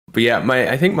But yeah,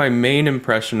 I think my main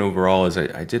impression overall is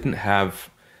I didn't have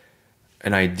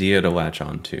an idea to latch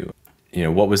on to. You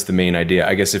know, what was the main idea?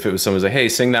 I guess if it was someone was like, "Hey,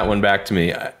 sing that one back to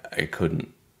me," I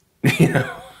couldn't. You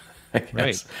know, I Right.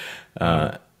 guess.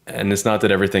 Um, And it's not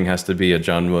that everything has to be a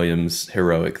John Williams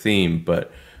heroic theme,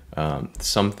 but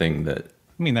something that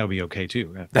I mean, that would be okay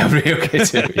too. that would be okay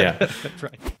too. Yeah.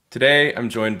 Right. Today, I'm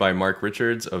joined by Mark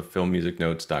Richards of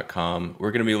filmmusicnotes.com.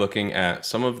 We're going to be looking at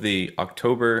some of the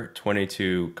October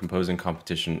 22 composing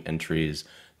competition entries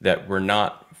that were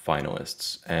not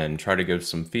finalists and try to give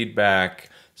some feedback,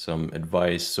 some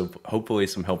advice, so hopefully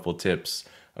some helpful tips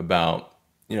about,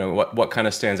 you know, what kind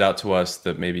of stands out to us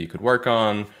that maybe you could work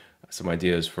on, some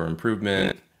ideas for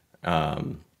improvement.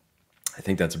 I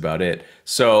think that's about it.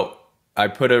 So I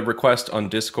put a request on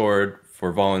Discord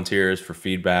for volunteers for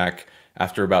feedback.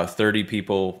 After about 30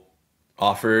 people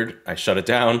offered, I shut it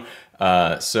down.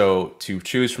 So to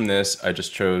choose from this, I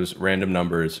just chose random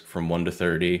numbers from 1 to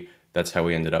 30. That's how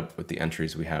we ended up with the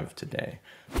entries we have today.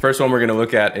 First one we're going to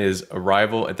look at is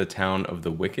Arrival at the Town of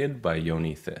the Wicked by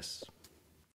Yoni This.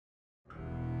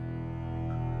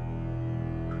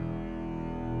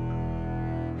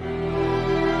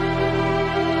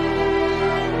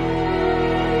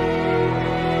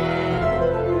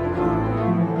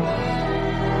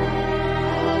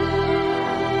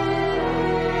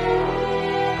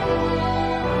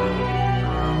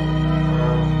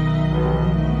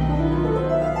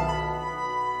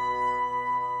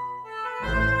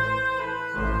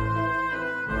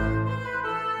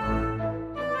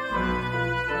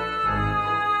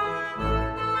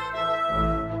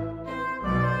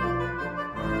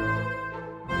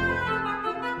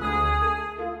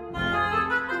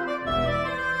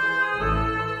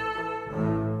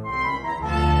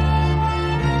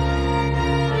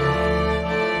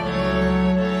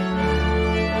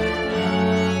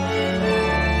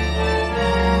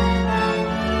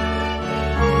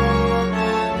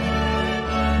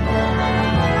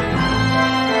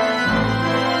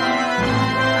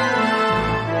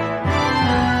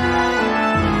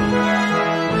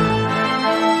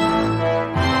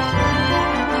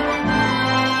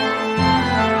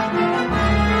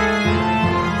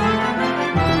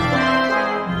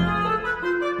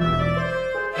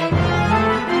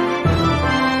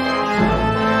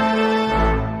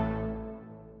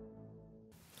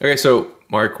 Okay, so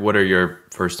Mark, what are your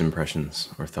first impressions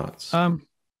or thoughts? Um,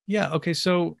 yeah. Okay.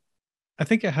 So I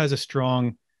think it has a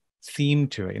strong theme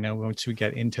to it. You know, once we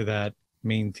get into that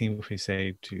main theme, if we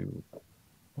say to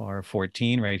bar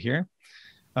 14 right here,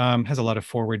 has a lot of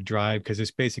forward drive because it's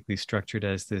basically structured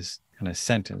as this kind of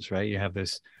sentence, right? You have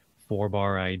this four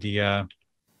bar idea,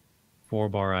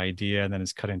 four-bar idea, and then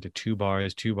it's cut into two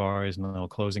bars, and a little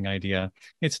closing idea.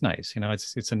 It's nice, you know.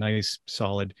 It's a nice,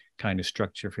 solid kind of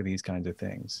structure for these kinds of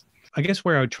things. I guess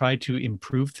where I would try to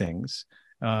improve things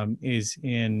is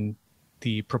in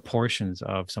the proportions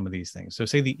of some of these things. So,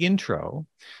 say the intro.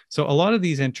 So, a lot of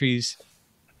these entries,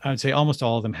 I would say almost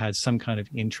all of them had some kind of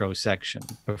intro section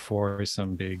before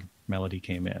some big melody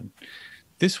came in.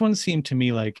 This one seemed to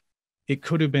me like it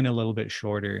could have been a little bit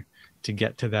shorter to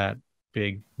get to that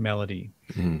big melody.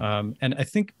 Mhm. And I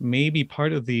think maybe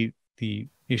part of the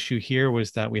issue here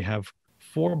was that we have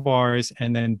four bars,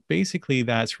 and then basically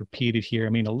that's repeated here. I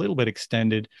mean, a little bit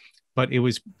extended, but it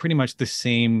was pretty much the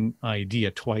same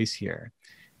idea twice here.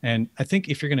 And I think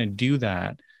if you're going to do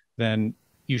that, then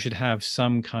you should have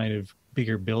some kind of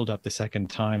bigger build up the second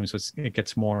time, so it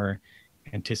gets more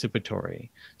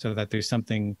anticipatory, so that there's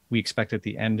something we expect at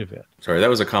the end of it. Sorry, that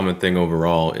was a common thing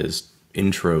overall is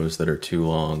intros that are too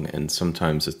long, and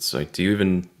sometimes it's like, do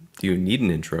you need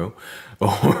an intro,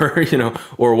 or you know,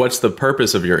 or what's the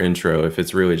purpose of your intro? If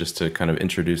it's really just to kind of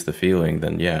introduce the feeling,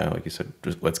 then yeah, like you said,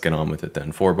 just let's get on with it.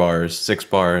 Then 4 bars, 6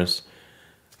 bars,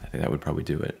 I think that would probably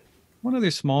do it. One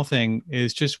other small thing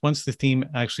is just once the theme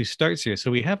actually starts here. So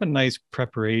we have a nice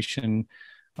preparation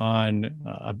on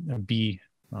a B.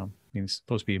 I mean, it's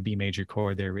supposed to be a B major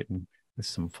chord there written with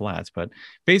some flats, but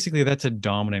basically that's a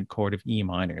dominant chord of E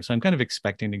minor. So I'm kind of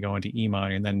expecting to go into E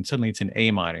minor, and then suddenly it's an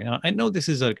A minor. Now, I know this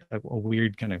is a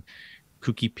weird kind of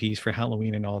kooky piece for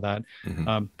Halloween and all that,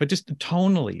 Hmm. but just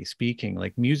tonally speaking,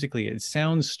 like musically, it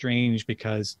sounds strange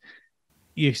because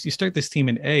you start this theme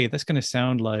in A, that's going to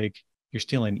sound like you're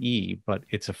still in E, but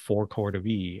it's a four chord of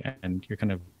E, and you're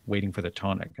kind of waiting for the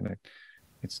tonic, and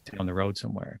it's down the road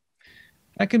somewhere.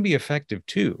 That can be effective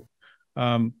too.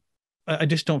 Um, I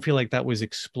just don't feel like that was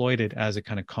exploited as a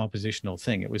kind of compositional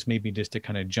thing. It was maybe just to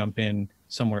kind of jump in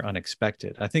somewhere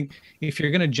unexpected. I think if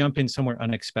you're going to jump in somewhere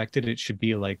unexpected, it should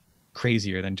be like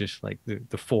crazier than just like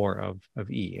the four of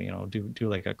E. You know, do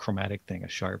like a chromatic thing, a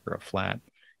sharp or a flat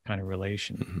kind of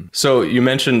relation. So you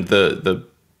mentioned the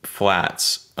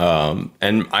flats,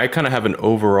 and I kind of have an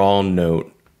overall note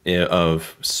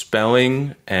of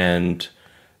spelling and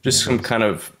just some Yes. kind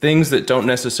of things that don't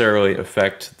necessarily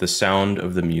affect the sound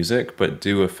of the music, but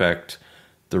do affect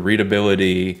the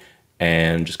readability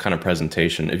and just kind of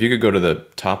presentation. If you could go to the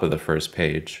top of the first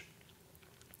page,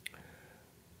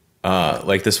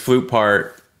 like this flute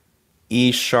part,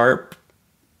 E sharp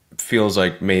feels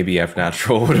like maybe F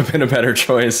natural would have been a better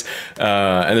choice.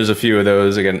 And there's a few of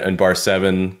those again in bar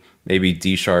 7, maybe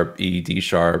D sharp, E, D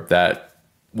sharp. That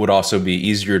would also be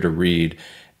easier to read.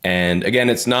 And again,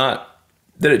 it's not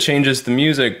that it changes the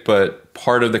music, but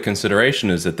part of the consideration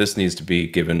is that this needs to be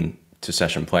given to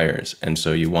session players. And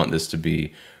so you want this to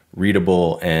be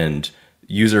readable and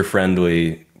user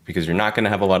friendly because you're not going to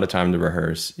have a lot of time to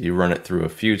rehearse. You run it through a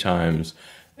few times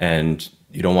and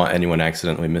you don't want anyone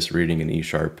accidentally misreading an E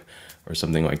sharp or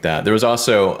something like that. There was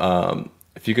also,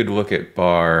 if you could look at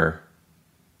bar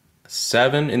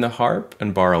 7 in the harp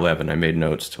and bar 11, I made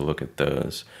notes to look at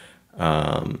those.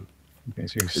 Okay,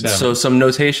 so you're So 7. some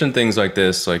notation things like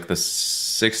this, like the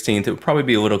 16th, it would probably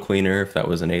be a little cleaner if that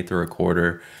was an eighth or a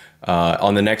quarter.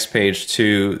 On the next page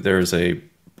too, there's a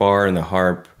bar in the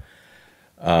harp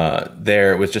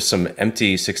there with just some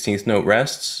empty 16th note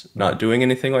rests, not doing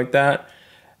anything like that.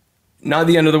 Not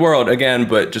the end of the world again,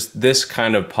 but just this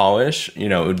kind of polish, you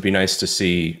know, it would be nice to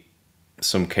see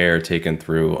some care taken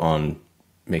through on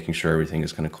making sure everything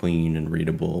is kind of clean and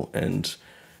readable and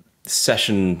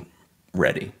session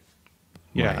ready.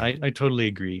 Yeah, Right. I totally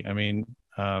agree. I mean,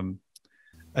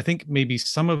 I think maybe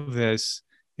some of this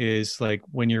is like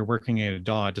when you're working at a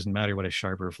DAW, it doesn't matter what a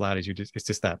sharp or flat is, it's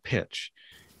just that pitch.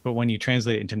 But when you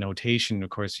translate it into notation, of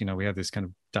course, we have this kind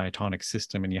of diatonic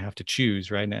system and you have to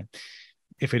choose, right? And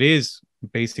if it is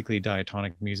basically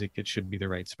diatonic music, it should be the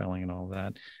right spelling and all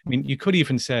that. I mean, you could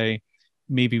even say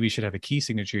maybe we should have a key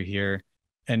signature here.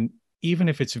 And even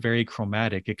if it's very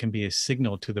chromatic, it can be a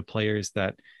signal to the players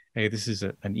that, hey, this is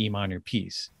an E minor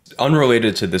piece.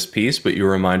 Unrelated to this piece, but you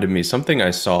reminded me something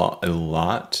I saw a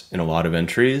lot in a lot of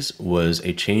entries was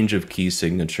a change of key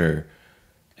signature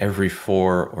every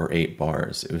 4 or 8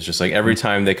 bars. It was just like every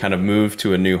time they kind of moved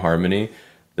to a new harmony,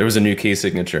 there was a new key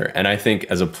signature. And I think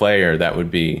as a player, that would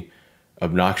be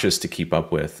obnoxious to keep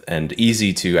up with and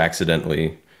easy to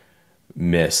accidentally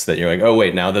miss that you're like, oh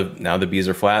wait, now the B's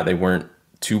are flat. They weren't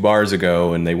 2 bars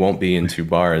ago and they won't be in 2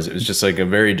 bars. It was just like a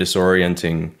very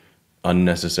disorienting,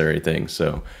 unnecessary thing.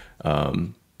 So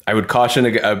I would caution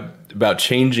about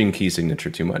changing key signature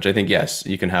too much. I think, yes,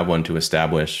 you can have one to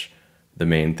establish the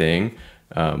main thing.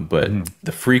 But Mhm.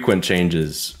 the frequent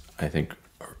changes, I think,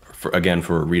 again,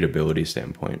 for a readability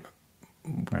standpoint,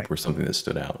 Right. were something that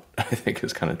stood out. I think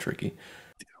is kind of tricky.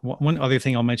 One other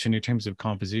thing I'll mention in terms of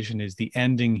composition is the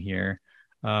ending here.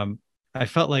 Um, I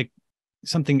felt like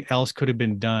something else could have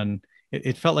been done.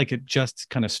 It felt like it just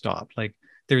kind of stopped. Like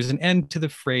there's an end to the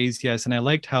phrase, yes, and I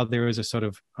liked how there was a sort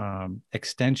of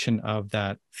extension of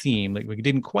that theme. Like we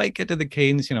didn't quite get to the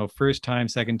cadence, first time,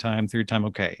 second time, third time,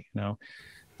 okay,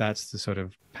 that's the sort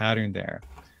of pattern there.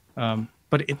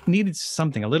 But it needed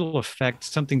something, a little effect,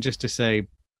 something just to say,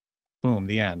 boom,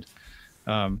 the end.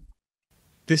 Um,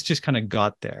 this just kind of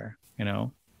got there,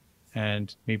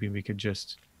 and maybe we could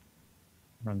just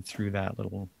run through that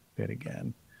little bit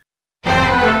again.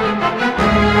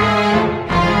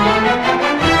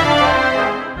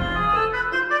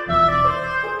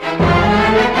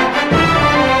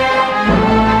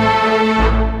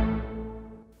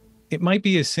 It might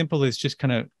be as simple as just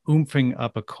kind of oomping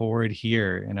up a chord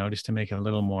here, just to make it a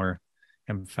little more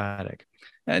emphatic.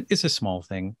 It's a small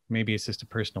thing. Maybe it's just a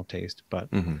personal taste, but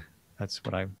Hmm. that's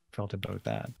what I felt about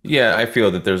that. Yeah, I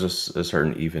feel that there's a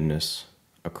certain evenness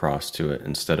across to it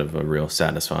instead of a real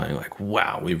satisfying, like,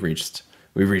 wow, we've reached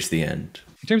the end.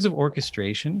 In terms of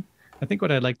orchestration, I think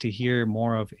what I'd like to hear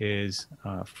more of is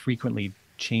frequently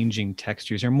changing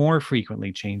textures or more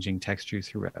frequently changing textures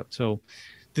throughout. So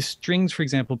the strings, for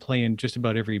example, play in just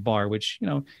about every bar, which,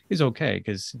 is okay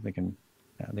because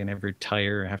they never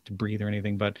tire or have to breathe or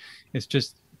anything. But it's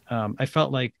just, I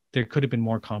felt like there could have been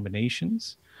more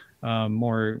combinations,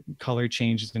 more color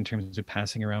changes in terms of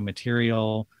passing around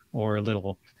material or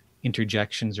little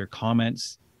interjections or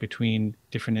comments between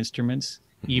different instruments,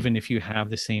 Hmm. even if you have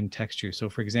the same texture. So,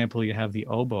 for example, you have the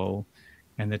oboe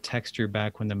and the texture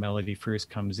back when the melody first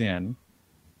comes in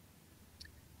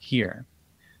here.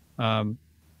 Um,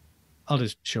 I'll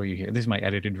just show you here. This is my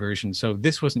edited version. So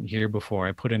this wasn't here before.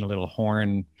 I put in a little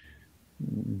horn,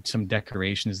 some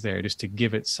decorations there just to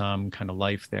give it some kind of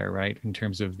life there, right? In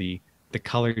terms of the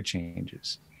color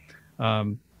changes.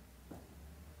 Um,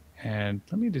 and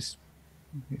let me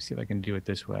see if I can do it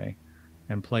this way.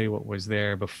 and play what was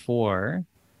there before.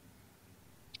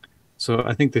 So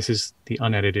I think this is the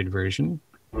unedited version.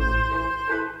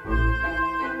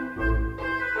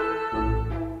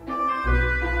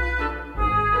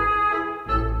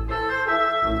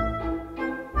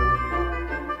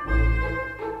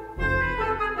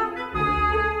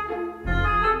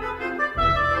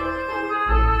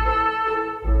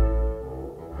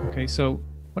 Okay, so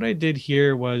what I did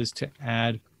here was to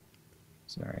add,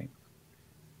 sorry,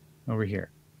 over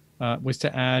here, was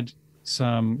to add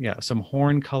some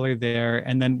horn color there.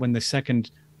 And then when the second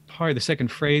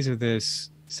phrase of this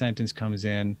sentence comes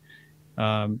in,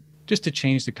 just to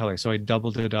change the color. So I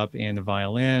doubled it up in the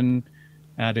violin,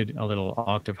 added a little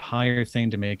octave higher thing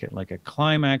to make it like a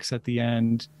climax at the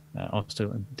end.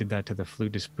 Also did that to the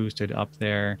flute, just boosted up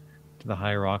there to the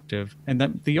higher octave. And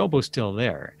then the oboe's still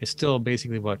there. It's still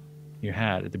basically what you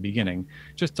had at the beginning,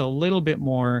 just a little bit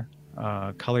more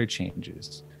color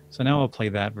changes. So now I'll play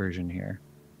that version here.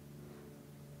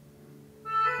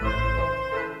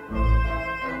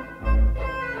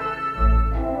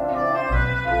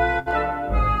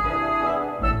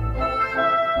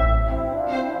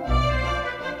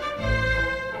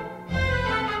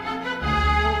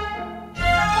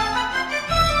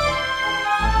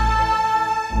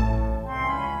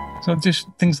 So just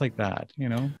things like that, you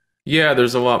know? Yeah,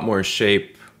 there's a lot more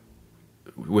shape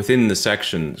within the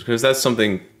sections because that's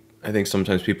something I think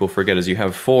sometimes people forget is you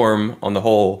have form on the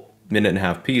whole minute and a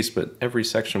half piece, but every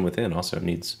section within also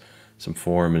needs some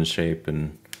form and shape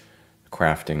and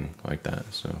crafting like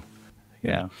that. So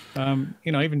yeah,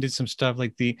 you know, I even did some stuff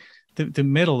like the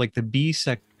middle, like the B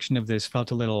section of this felt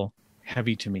a little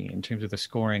heavy to me in terms of the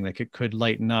scoring. Like it could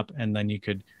lighten up and then you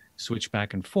could switch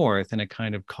back and forth in a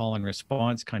kind of call and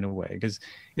response kind of way, because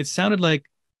it sounded like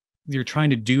you're trying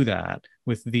to do that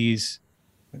with these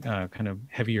kind of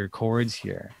heavier chords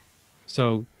here.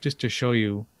 So just to show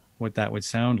you what that would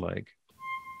sound like.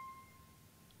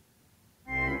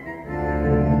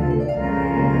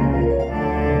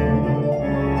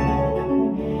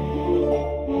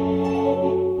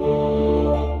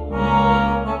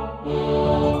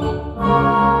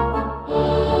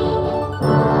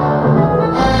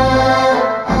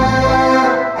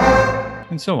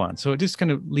 And so on. So it just kind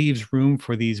of leaves room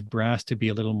for these brass to be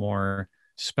a little more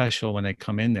special when they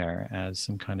come in there as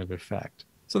some kind of effect.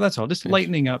 So that's all, just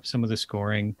lightening up some of the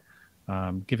scoring,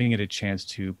 giving it a chance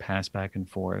to pass back and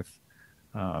forth.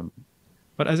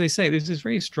 But as I say, there's this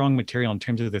very strong material in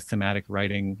terms of the thematic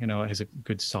writing. You know, it has a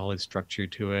good solid structure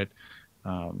to it.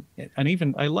 And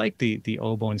even I like the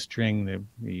oboe and string,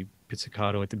 the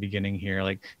pizzicato at the beginning here.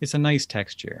 Like it's a nice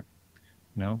texture,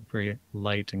 you know, very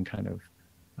light and kind of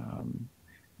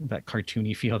that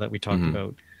cartoony feel that we talked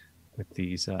about with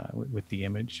these with the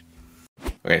image.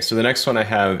 Okay, so the next one I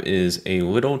have is A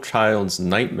Little Child's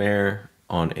Nightmare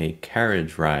on a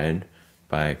Carriage Ride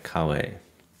by Calais.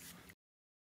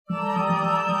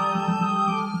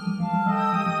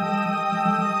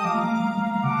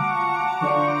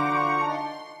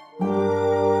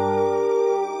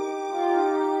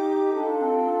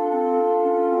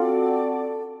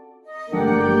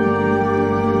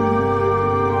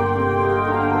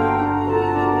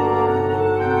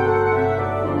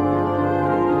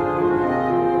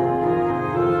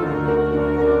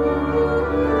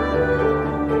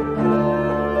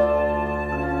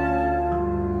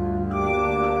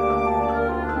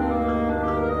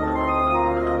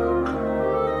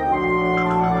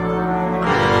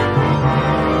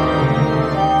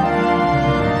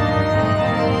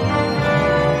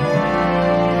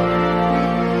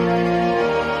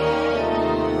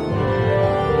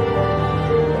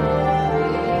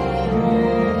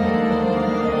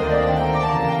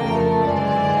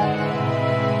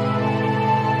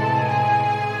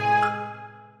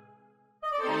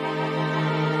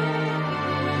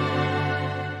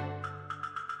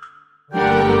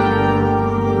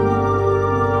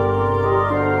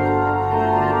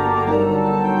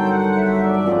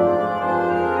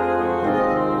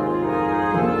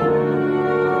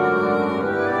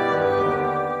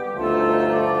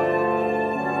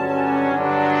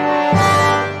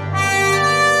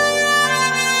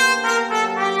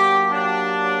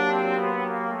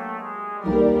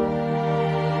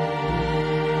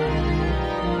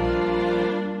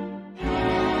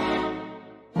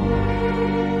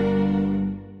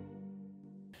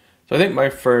 So I think my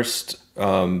first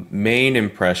main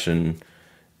impression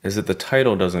is that the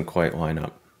title doesn't quite line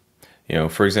up. You know,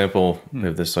 for example, we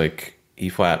have this like E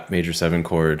flat major 7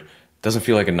 chord. Doesn't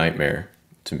feel like a nightmare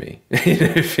to me.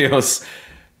 It feels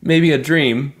maybe a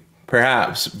dream,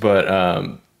 perhaps, but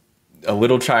a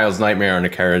little child's nightmare on a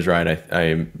carriage ride.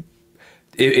 I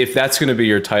if that's going to be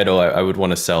your title, I would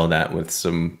want to sell that with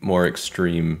some more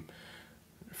extreme,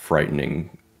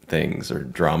 frightening things or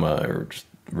drama or just,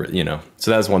 you know.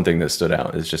 So that's one thing that stood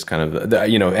out is just kind of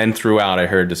you know, and throughout I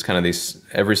heard just kind of these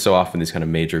every so often these kind of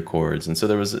major chords, and so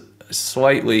there was a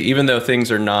slightly, even though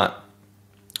things are not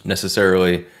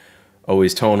necessarily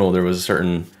always tonal, there was a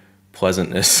certain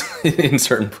pleasantness in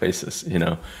certain places, you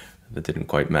know, that didn't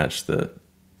quite match the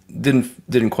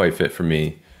didn't quite fit for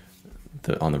me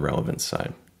on the relevance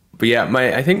side. But yeah,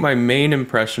 I think my main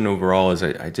impression overall is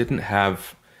I didn't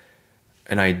have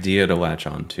an idea to latch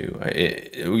onto.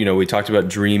 You know, we talked about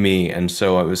dreamy, and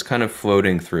so I was kind of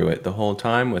floating through it the whole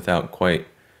time without quite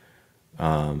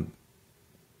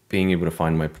being able to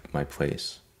find my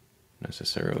place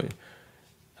necessarily.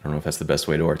 I don't know if that's the best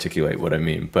way to articulate what I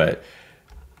mean, but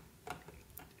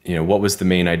you know, what was the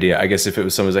main idea? I guess if it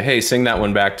was someone like, hey, sing that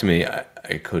one back to me,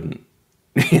 I couldn't,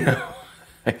 you know,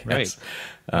 I guess.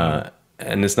 Right.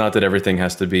 And it's not that everything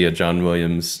has to be a John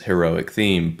Williams heroic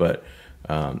theme, but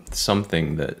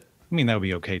something that... I mean, that would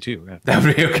be okay too. That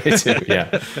would be okay too,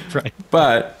 yeah. Right.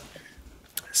 But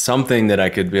something that I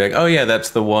could be like, oh yeah, that's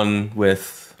the one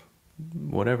with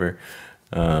whatever.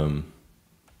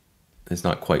 It's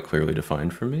not quite clearly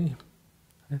defined for me,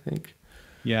 I think.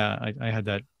 Yeah, I had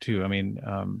that too. I mean,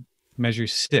 measure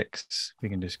 6, we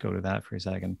can just go to that for a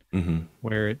second,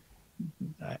 where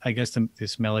I guess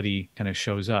this melody kind of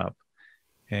shows up,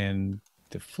 and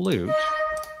the flute.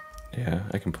 Yeah,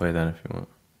 I can play that if you want.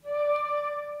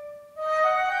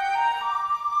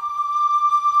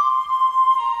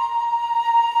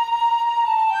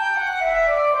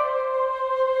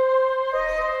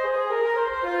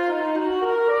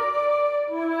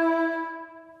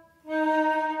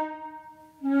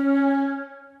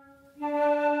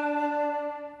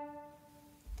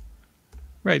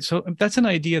 Right. So that's an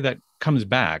idea that comes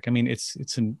back. I mean, it's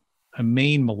a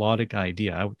main melodic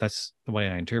idea. That's the way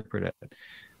I interpret it.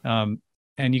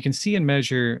 And you can see in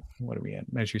measure, what are we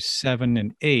at? Measure 7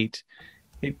 and 8,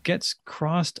 it gets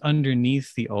crossed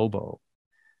underneath the oboe.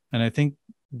 And I think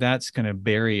that's going to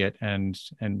bury it and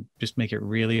just make it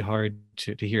really hard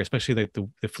to hear, especially like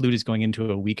the flute is going into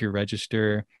a weaker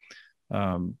register.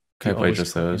 Can I play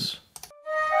just those?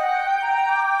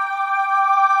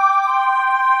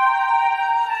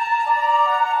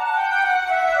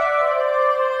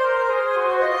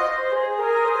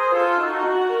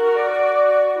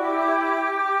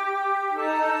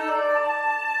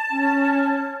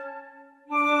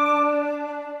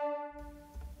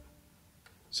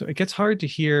 So it gets hard to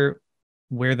hear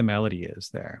where the melody is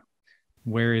there.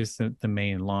 Where is the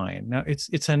main line? Now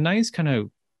it's a nice kind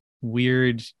of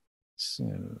weird,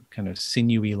 kind of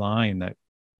sinewy line that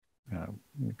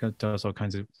does all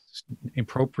kinds of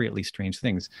appropriately strange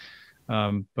things,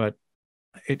 but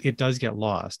it does get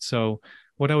lost. So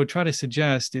what I would try to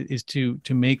suggest is to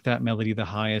make that melody the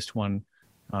highest one,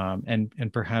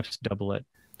 and perhaps double it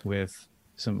with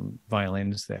some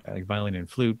violins there, like violin and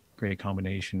flute, great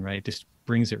combination, right? Just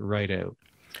brings it right out.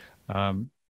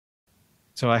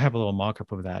 So I have a little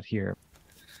mock-up of that here.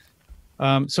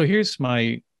 So here's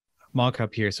my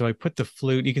mock-up here. So I put the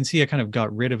flute, you can see I kind of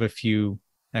got rid of a few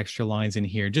extra lines in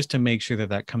here just to make sure that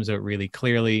that comes out really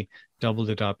clearly, doubled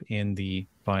it up in the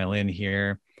violin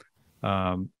here.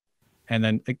 And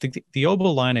then the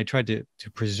oboe line, I tried to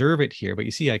preserve it here, but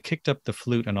you see I kicked up the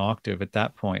flute an octave at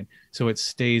that point, so it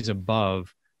stays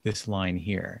above this line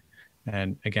here.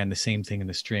 And again, the same thing in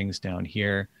the strings down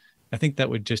here. I think that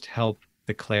would just help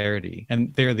the clarity.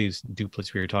 And there are these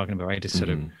duplets we were talking about. I just sort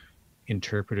of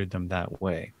interpreted them that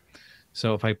way.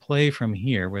 So if I play from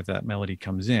here where that melody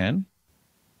comes in,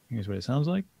 here's what it sounds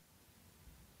like.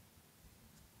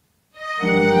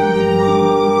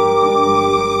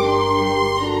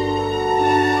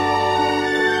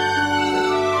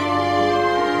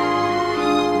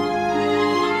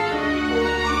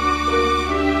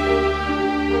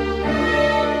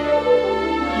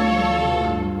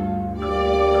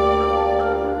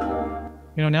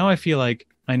 You know, now I feel like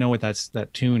I know what that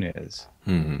tune is,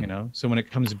 you know? So when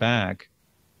it comes back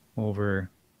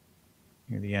over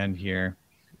near the end here.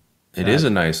 It is a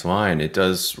nice line. It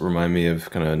does remind me of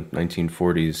kind of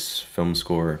 1940s film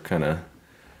score kind of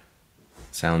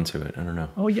sound to it. I don't know.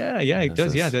 Oh, yeah, it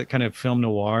does. Yeah, that kind of film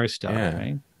noir stuff,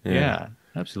 right? Yeah,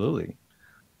 absolutely.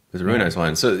 It's a really nice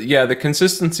line. So, yeah, the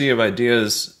consistency of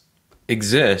ideas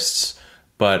exists,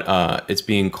 but it's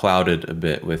being clouded a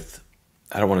bit with,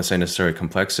 I don't want to say necessarily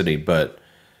complexity, but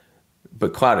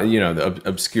clouded, you know,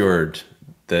 obscured,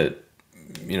 that,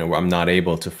 you know, I'm not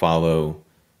able to follow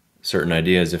certain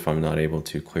ideas if I'm not able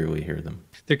to clearly hear them.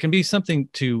 There can be something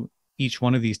to each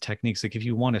one of these techniques. Like if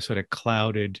you want a sort of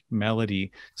clouded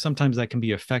melody, sometimes that can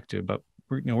be effective, but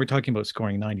we're talking about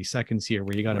scoring 90 seconds here,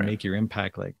 where you got to Right. make your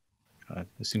impact like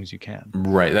as soon as you can.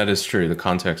 Right, that is true. The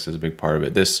context is a big part of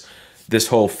it. This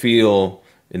whole feel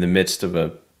in the midst of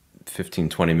a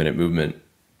 15-20 minute movement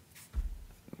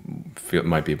feel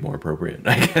might be more appropriate,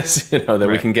 I guess, that we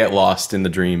Right. can get lost in the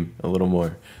dream a little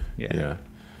more. Yeah. Yeah.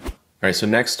 All right, so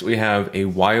next we have A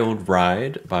Wild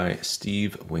Ride by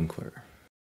Steve Winkler.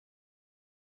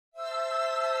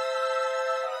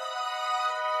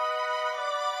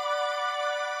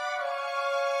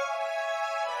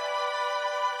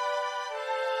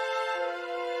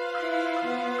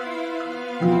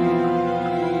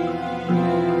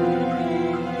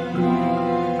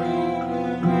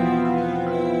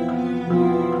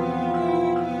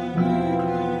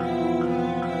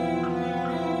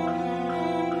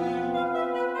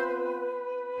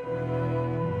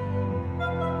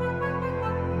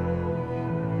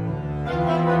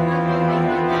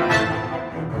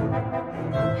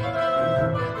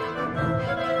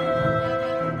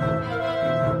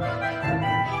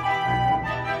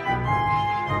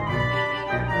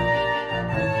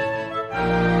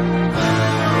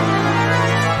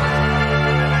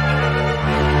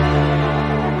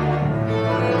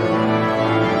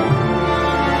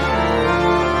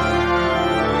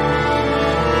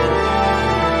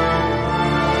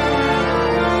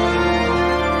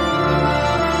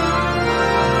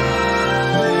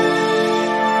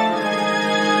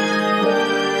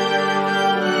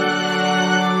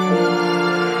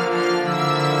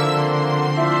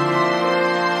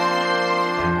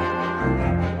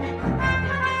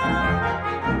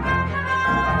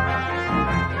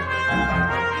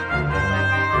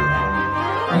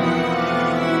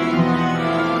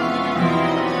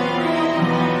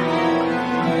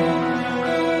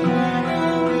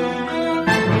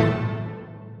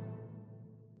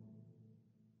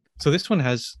 So this one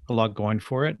has a lot going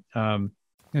for it.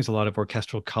 There's a lot of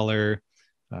orchestral color,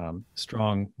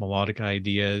 strong melodic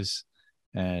ideas,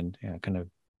 and kind of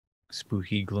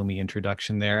spooky, gloomy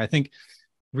introduction there. I think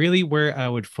really where I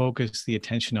would focus the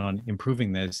attention on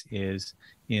improving this is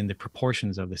in the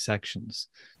proportions of the sections.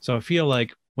 So I feel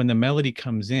like when the melody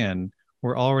comes in,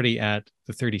 we're already at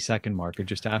the 30-second mark or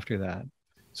just after that.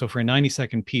 So for a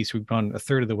 90-second piece, we've gone a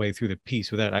third of the way through the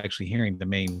piece without actually hearing the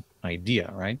main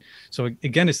idea, right? So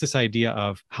again, it's this idea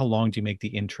of how long do you make the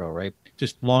intro, right?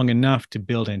 Just long enough to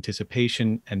build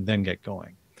anticipation and then get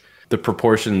going. The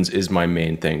proportions is my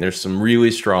main thing. There's some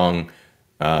really strong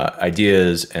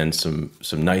ideas and some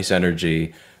nice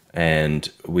energy, and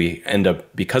we end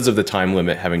up, because of the time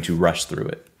limit, having to rush through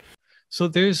it. So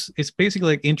it's basically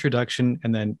like introduction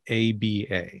and then A, B,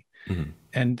 A. Mm-hmm.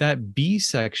 And that B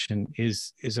section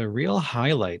is a real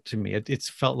highlight to me. It's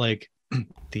felt like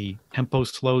the tempo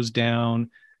slows down,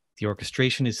 the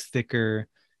orchestration is thicker,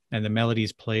 and the melody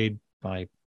is played by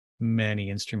many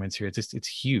instruments here. It's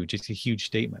huge. It's a huge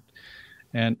statement.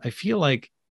 And I feel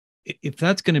like if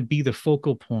that's going to be the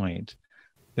focal point,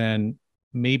 then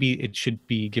maybe it should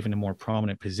be given a more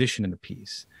prominent position in the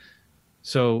piece.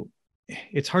 So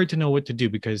it's hard to know what to do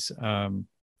because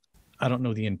I don't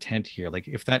know the intent here. Like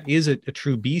if that is a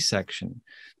true B section,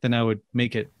 then I would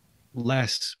make it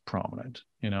less prominent,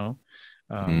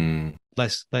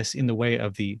 less in the way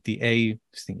of the A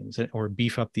themes, or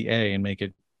beef up the A and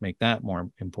make that more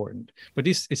important. But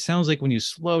it sounds like when you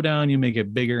slow down, you make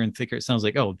it bigger and thicker. It sounds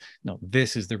like, oh no,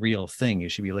 this is the real thing you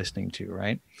should be listening to,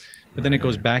 right? But then it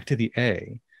goes back to the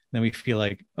A. Then we feel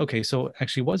like, okay, so it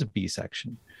actually was a B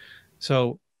section.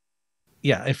 So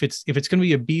yeah, if it's going to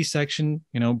be a B section,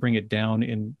 bring it down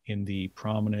in the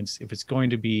prominence. If it's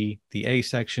going to be the A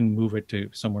section, move it to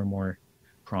somewhere more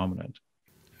prominent.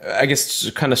 I guess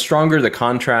kind of stronger the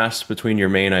contrast between your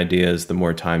main ideas, the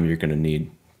more time you're going to need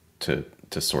to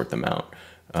sort them out.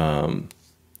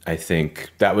 I think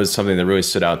that was something that really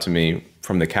stood out to me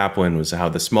from the Kaplan, was how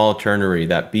the small ternary,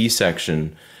 that B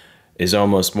section, is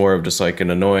almost more of just like an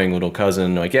annoying little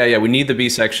cousin. Like, yeah, we need the B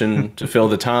section to fill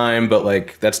the time, but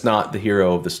like that's not the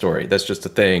hero of the story. That's just a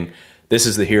thing. This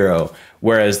is the hero.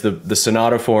 Whereas the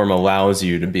sonata form allows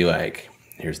you to be like,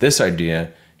 here's this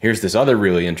idea, here's this other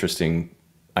really interesting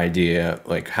idea.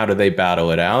 Like, how do they battle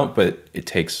it out? But it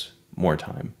takes more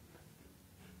time.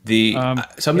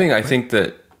 Something I think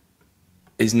that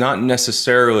is not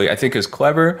necessarily, I think is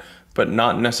clever, but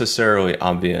not necessarily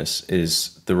obvious,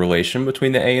 is the relation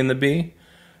between the A and the B.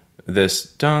 This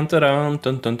dun da dun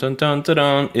dun dun dun dun dun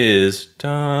dun is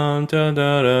dun da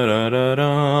da da da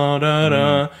da da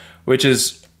da, which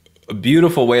is a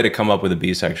beautiful way to come up with a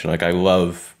B section. Like, I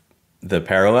love the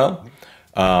parallel.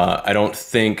 I don't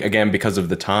think, again, because of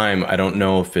the time, I don't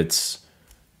know if it's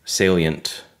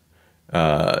salient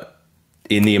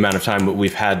in the amount of time that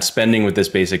we've had spending with this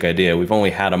basic idea, we've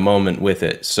only had a moment with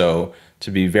it. So to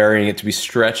be varying it, to be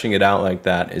stretching it out like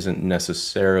that isn't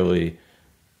necessarily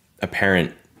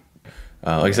apparent.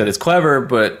 Like I said, it's clever,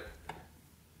 but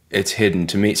it's hidden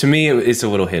to me. To me, it's a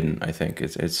little hidden. I think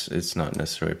it's not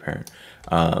necessarily apparent.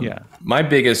 Yeah. My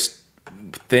biggest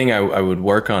thing I would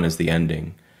work on is the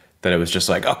ending. That it was just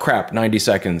like, oh crap, 90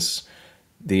 seconds,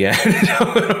 the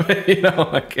end. You know,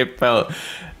 like it felt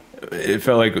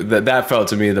like that felt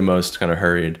to me the most kind of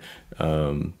hurried.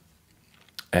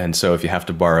 And so if you have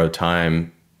to borrow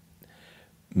time,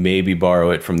 maybe borrow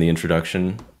it from the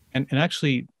introduction. And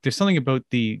actually, there's something about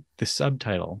the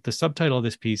subtitle. The subtitle of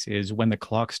this piece is "When the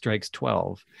Clock Strikes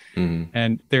 12,"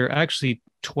 and there are actually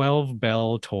 12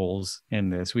 bell tolls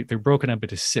in this. They're broken up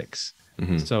into 6.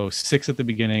 So 6 at the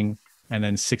beginning, and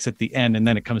then 6 at the end, and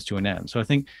then it comes to an end. So I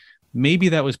think maybe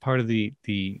that was part of the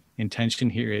intention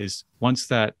here. Is once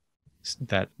that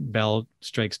bell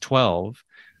strikes 12,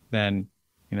 then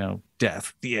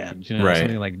death, the end, Right.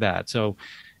 something like that. So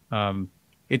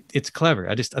it's clever.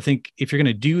 I think if you're going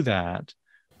to do that,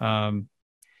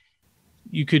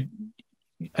 you could,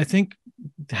 I think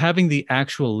having the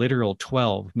actual literal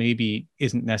 12 maybe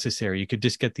isn't necessary. You could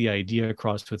just get the idea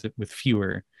across with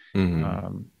fewer,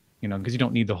 because you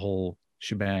don't need the whole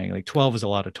shebang. Like 12 is a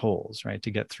lot of tolls, right, to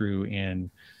get through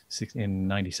in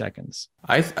 90 seconds.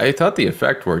 I thought the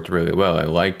effect worked really well. I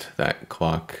liked that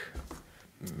clock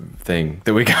thing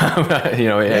that we got.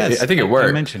 Yes, I think it worked.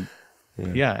 I mentioned.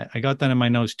 Yeah, I got that in my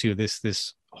notes too.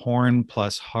 This horn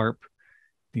plus harp,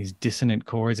 these dissonant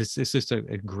chords. It's just a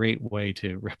great way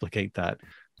to replicate that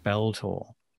bell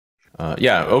toll.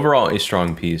 Overall a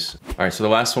strong piece. All right, so the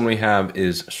last one we have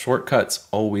is "Shortcuts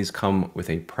Always Come with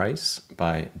a Price"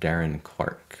 by Darren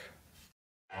Clark.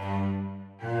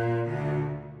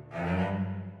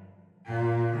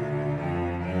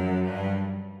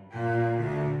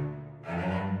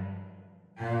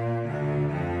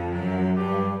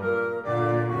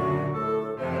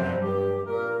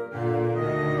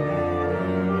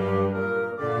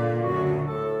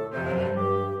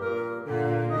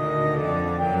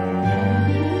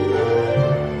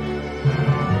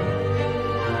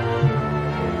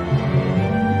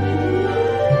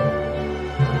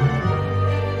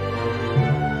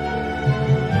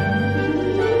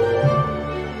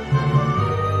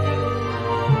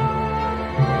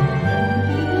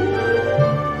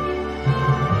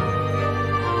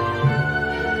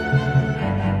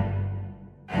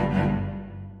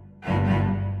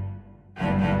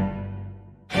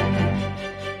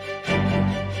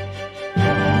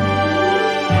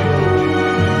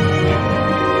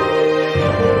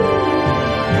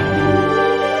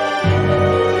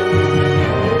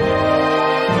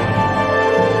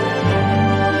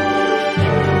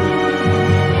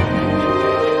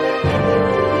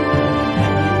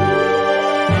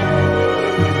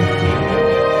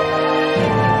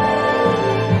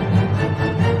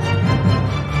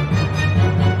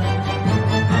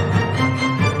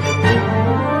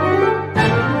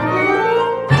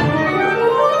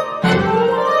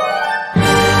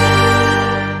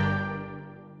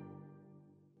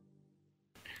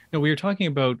 We were talking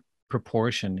about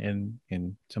proportion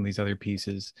in some of these other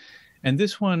pieces, and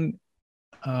this one,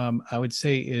 I would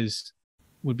say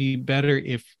would be better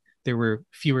if there were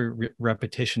fewer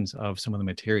repetitions of some of the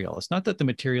material. It's not that the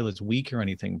material is weak or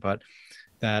anything, but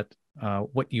that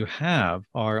what you have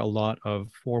are a lot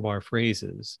of 4-bar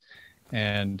phrases,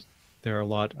 and there are a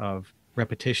lot of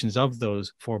repetitions of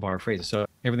those 4-bar phrases. So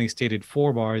everything's stated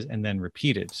 4 bars and then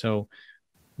repeated. So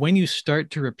when you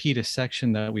start to repeat a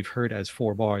section that we've heard as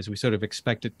 4 bars, we sort of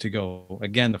expect it to go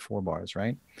again, the 4 bars,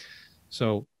 right?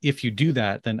 So if you do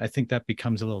that, then I think that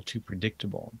becomes a little too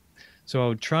predictable. So I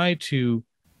would try to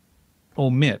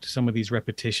omit some of these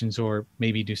repetitions, or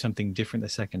maybe do something different the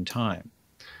second time.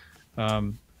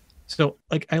 So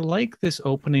I like this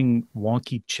opening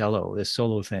wonky cello, this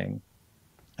solo thing.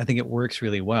 I think it works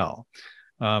really well.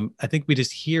 I think we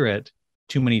just hear it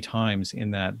too many times in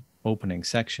that opening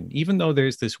section, even though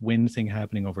there's this wind thing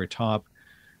happening over top,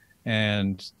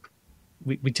 and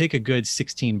we take a good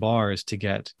 16 bars to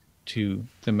get to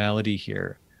the melody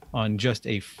here on just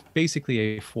basically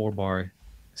a 4-bar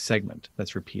segment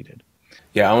that's repeated.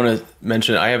 Yeah, I want to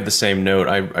mention, I have the same note.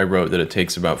 I wrote that it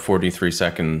takes about 43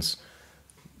 seconds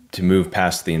to move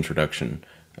past the introduction.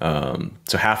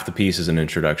 So half the piece is an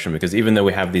introduction, because even though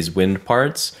we have these wind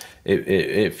parts,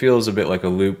 it feels a bit like a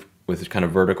loop with kind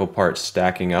of vertical parts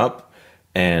stacking up,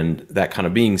 and that kind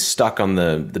of being stuck on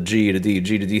the G to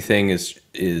D thing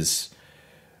is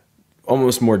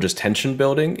almost more just tension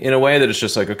building in a way that it's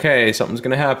just like, okay, something's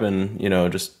going to happen, you know,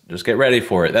 just get ready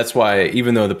for it. That's why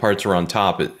even though the parts are on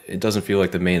top, it doesn't feel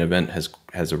like the main event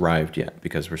has arrived yet,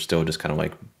 because we're still just kind of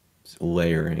like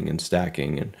layering and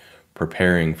stacking and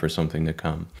preparing for something to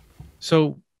come.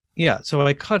 So yeah, so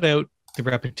I cut out the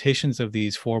repetitions of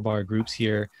these 4-bar groups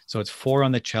here. So it's 4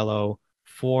 on the cello,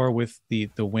 4 with the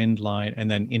wind line, and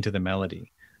then into the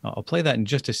melody. I'll play that in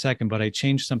just a second, but I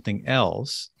changed something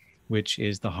else, which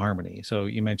is the harmony. So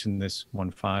you mentioned this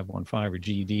 1-5, 1-5, or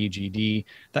GD, GD.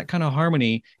 That kind of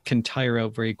harmony can tire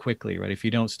out very quickly, right? If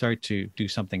you don't start to do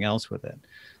something else with it.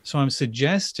 So I'm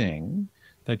suggesting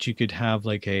that you could have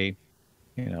like a,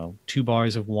 2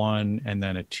 bars of 1 and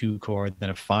then a 2 chord, then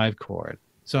a 5 chord.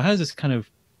 So it has this kind of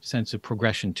sense of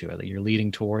progression to it, that you're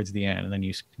leading towards the end, and then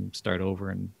you can start over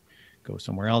and go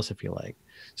somewhere else if you like.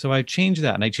 So I changed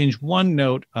that, and I changed one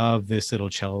note of this little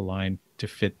cello line to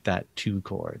fit that 2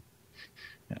 chord.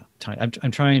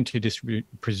 I'm trying to just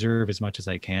preserve as much as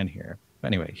I can here. But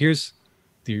anyway, here's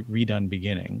the redone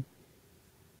beginning.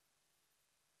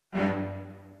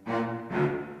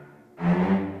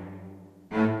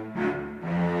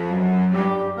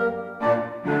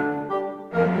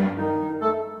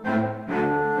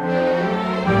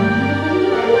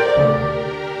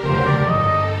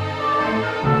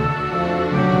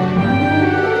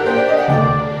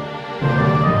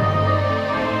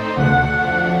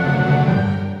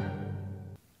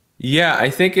 Yeah, I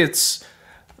think it's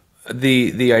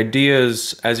the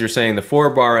ideas, as you're saying, the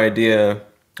 4-bar idea,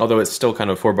 although it's still kind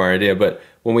of a 4-bar idea, but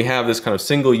when we have this kind of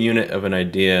single unit of an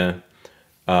idea,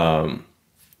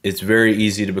 it's very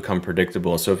easy to become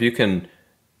predictable. So if you can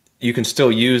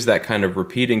still use that kind of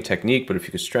repeating technique, but if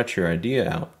you could stretch your idea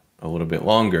out a little bit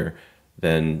longer,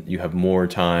 then you have more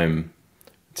time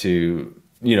to,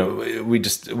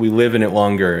 we live in it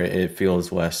longer. It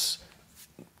feels less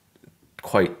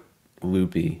quite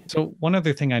loopy. So one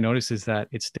other thing I noticed is that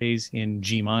it stays in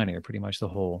G minor pretty much the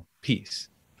whole piece.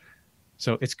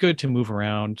 So it's good to move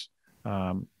around,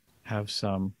 have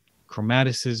some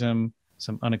chromaticism,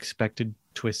 some unexpected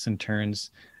twists and turns.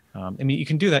 I mean, you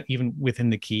can do that even within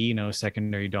the key,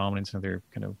 secondary dominants and other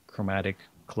kind of chromatic,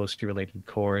 closely related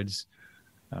chords,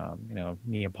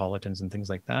 Neapolitans and things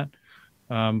like that.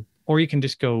 Or you can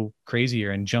just go crazier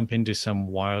and jump into some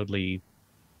wildly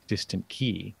distant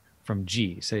key from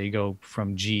G. Say you go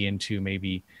from G into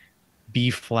maybe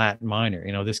B flat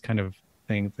minor, this kind of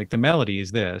thing. Like the melody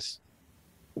is this.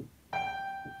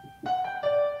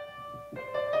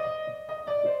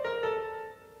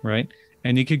 Right?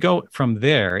 And you could go from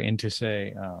there into,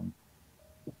 say,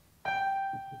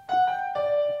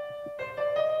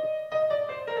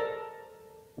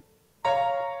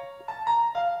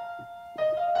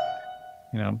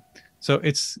 so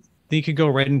you could go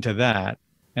right into that,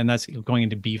 and that's going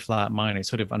into B flat minor,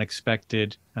 sort of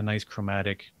unexpected, a nice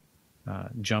chromatic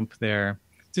jump there.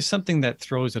 Just something that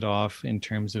throws it off in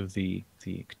terms of the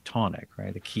tonic,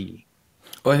 right? The key.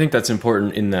 Well, I think that's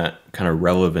important in that kind of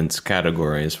relevance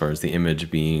category, as far as the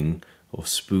image being a little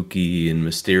spooky and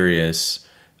mysterious.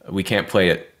 We can't play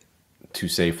it too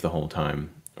safe the whole time,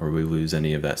 or we lose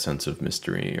any of that sense of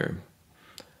mystery or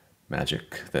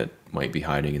magic that might be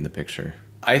hiding in the picture.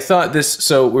 I thought this,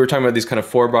 so we were talking about these kind of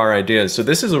 4-bar ideas. So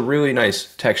this is a really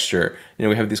nice texture.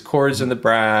 We have these chords in the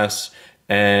brass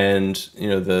and,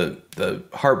 the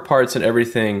harp parts and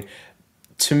everything.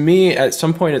 To me, at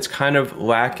some point, it's kind of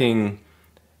lacking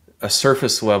a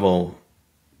surface level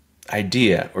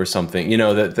idea or something,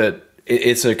 that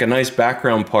it's like a nice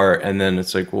background part. And then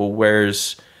it's like, well,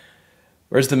 where's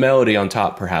the melody on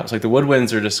top, perhaps? Like the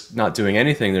woodwinds are just not doing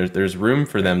anything. There's room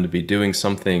for them to be doing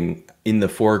something in the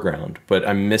foreground, but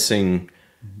I'm missing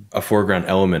a foreground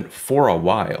element for a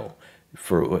while,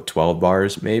 for what, 12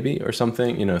 bars maybe or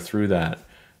something, through that,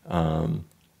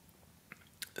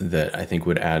 that I think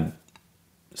would add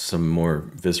some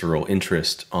more visceral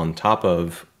interest on top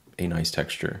of a nice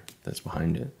texture that's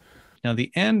behind it. Now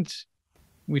the end,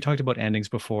 we talked about endings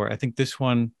before. I think this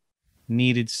one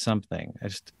needed something.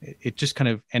 It just kind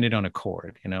of ended on a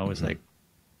chord, it was like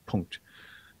punct.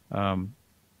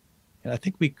 I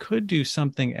think we could do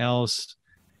something else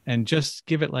and just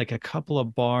give it like a couple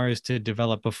of bars to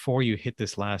develop before you hit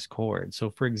this last chord. So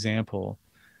for example,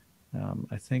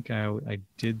 I think I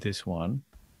did this one.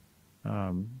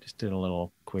 Just did a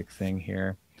little quick thing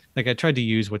here. Like I tried to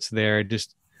use what's there.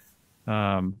 Just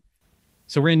so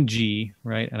we're in G,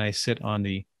 right? And I sit on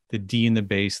the D in the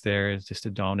bass there. It's just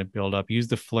a dominant build up. Use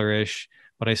the flourish,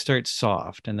 but I start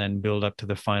soft and then build up to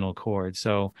the final chord.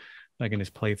 So I can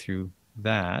just play through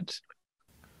that.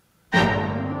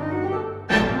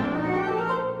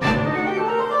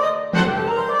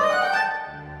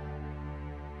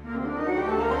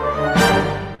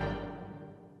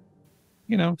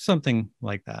 something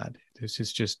like that. This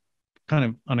is just kind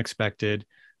of unexpected.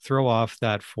 Throw off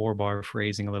that 4-bar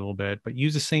phrasing a little bit, but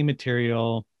use the same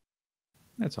material.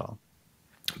 That's all.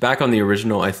 Back on the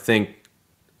original, I don't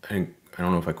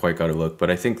know if I quite got a look, but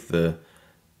I think the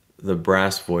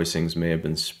brass voicings may have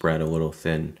been spread a little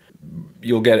thin.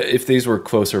 You'll get, if these were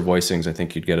closer voicings, I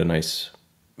think you'd get a nice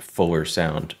fuller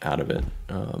sound out of it.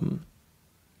 And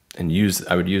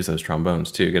I would use those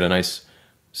trombones too. Get a nice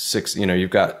six, you've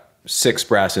got 6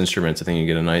 brass instruments. I think you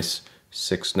get a nice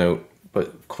 6-note,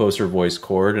 but closer voice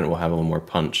chord, and it will have a little more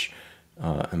punch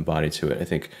and body to it. I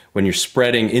think when you're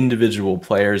spreading individual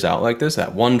players out like this,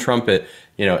 that one trumpet,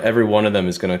 every one of them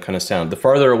is going to kind of sound, the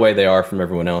farther away they are from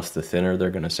everyone else, the thinner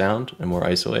they're going to sound and more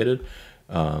isolated.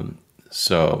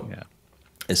 Yeah.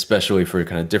 Especially for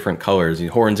kind of different colors,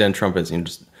 horns and trumpets,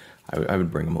 I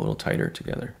would bring them a little tighter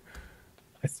together.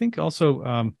 I think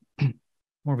also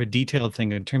more of a detailed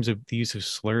thing in terms of the use of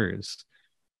slurs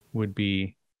would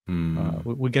be,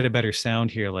 would get a better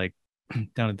sound here, like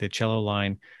down at the cello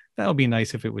line. That would be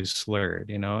nice if it was slurred,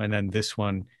 and then this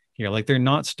one here, like they're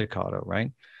not staccato,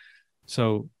 right?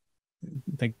 So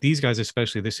like these guys,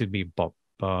 especially, this would be bop,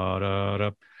 ba, da,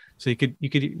 da. So you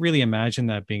could really imagine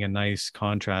that being a nice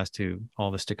contrast to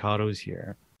all the staccatos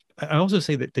here. I also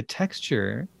say that the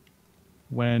texture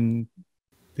when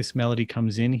this melody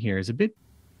comes in here is a bit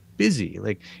busy.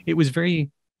 Like it was very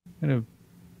kind of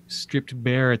stripped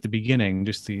bare at the beginning,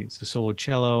 just the solo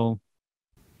cello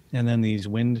and then these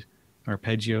wind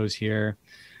arpeggios here.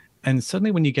 And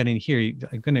suddenly when you get in here,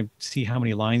 I'm going to see how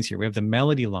many lines here. We have the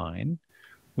melody line.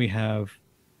 We have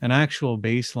an actual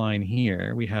bass line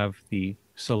here. We have the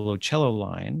solo cello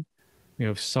line. We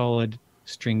have solid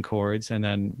string chords and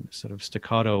then sort of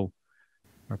staccato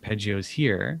arpeggios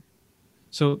here.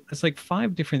 So it's like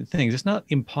 5 different things. It's not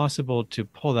impossible to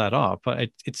pull that off, but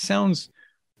it sounds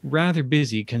rather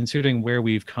busy considering where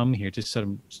we've come here. Just sort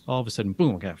of all of a sudden,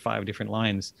 boom, we got 5 different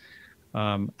lines.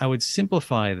 I would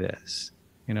simplify this,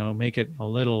 make it a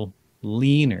little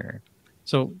leaner.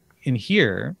 So in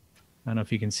here, I don't know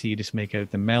if you can see, just make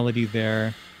out the melody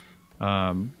there.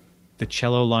 The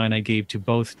cello line I gave to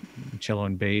both cello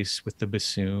and bass with the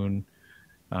bassoon.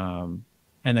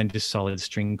 And then just solid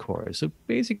string chords. So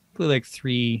basically like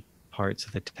 3 parts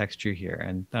of the texture here.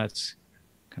 And that's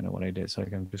kind of what I did. So I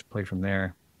can just play from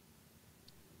there.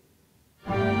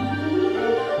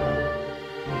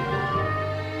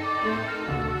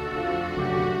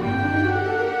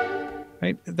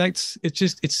 Right. It's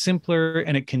simpler,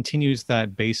 and it continues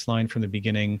that bass line from the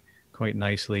beginning quite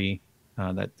nicely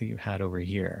that you had over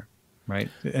here. Right.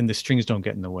 And the strings don't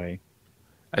get in the way.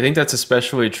 I think that's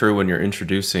especially true when you're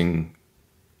introducing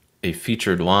a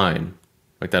featured line,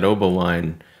 like that oboe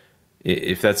line.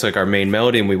 If that's like our main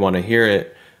melody and we want to hear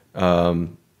it,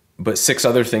 but 6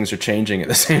 other things are changing at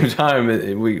the same time,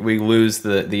 we lose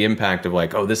the impact of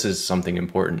like, oh, this is something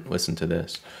important. Listen to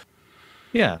this.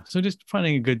 Yeah. So just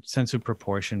finding a good sense of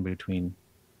proportion between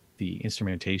the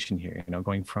instrumentation here,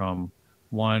 going from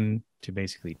 1 to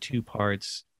basically 2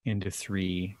 parts into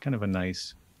 3, kind of a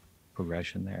nice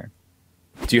progression there.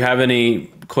 Do you have any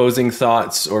closing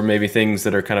thoughts or maybe things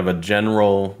that are kind of a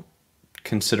general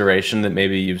consideration that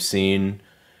maybe you've seen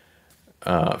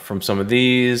from some of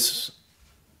these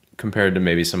compared to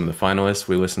maybe some of the finalists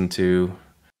we listened to?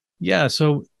 Yeah,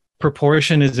 so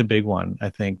proportion is a big one, I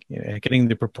think. Getting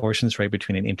the proportions right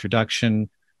between an introduction,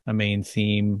 a main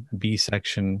theme, a B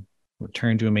section,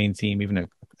 return to a main theme,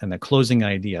 and a closing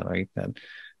idea, right? That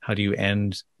how do you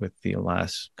end with the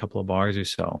last couple of bars or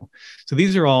so? So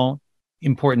these are all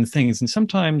important things. And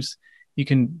sometimes you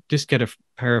can just get a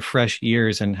pair of fresh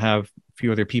ears and have a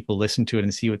few other people listen to it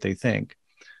and see what they think.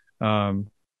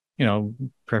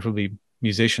 Preferably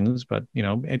musicians, but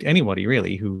anybody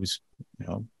really who's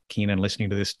keen on listening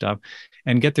to this stuff,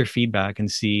 and get their feedback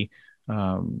and see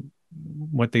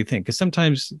what they think. Because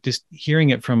sometimes just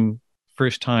hearing it from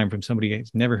first time from somebody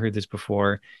who's never heard this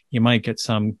before, you might get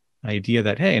some idea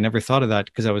that, hey, I never thought of that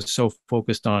because I was so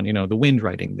focused on the wind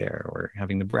writing there or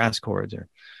having the brass chords or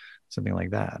something like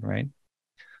that, right?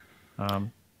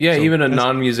 Yeah, so even a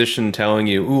non-musician telling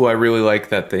you, ooh, I really like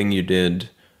that thing you did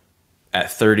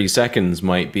at 30 seconds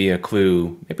might be a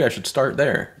clue. Maybe I should start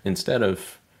there instead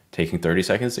of taking 30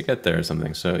 seconds to get there or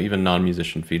something. So even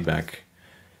non-musician feedback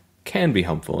can be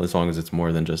helpful as long as it's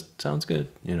more than just sounds good,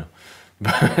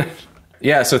 But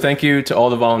yeah, so thank you to all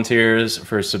the volunteers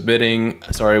for submitting.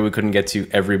 Sorry we couldn't get to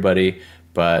everybody,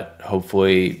 but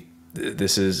hopefully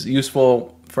this is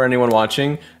useful for anyone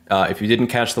watching. If you didn't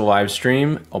catch the live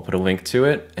stream, I'll put a link to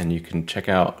it, and you can check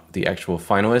out the actual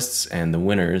finalists and the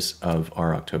winners of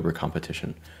our October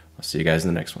competition. I'll see you guys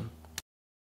in the next one.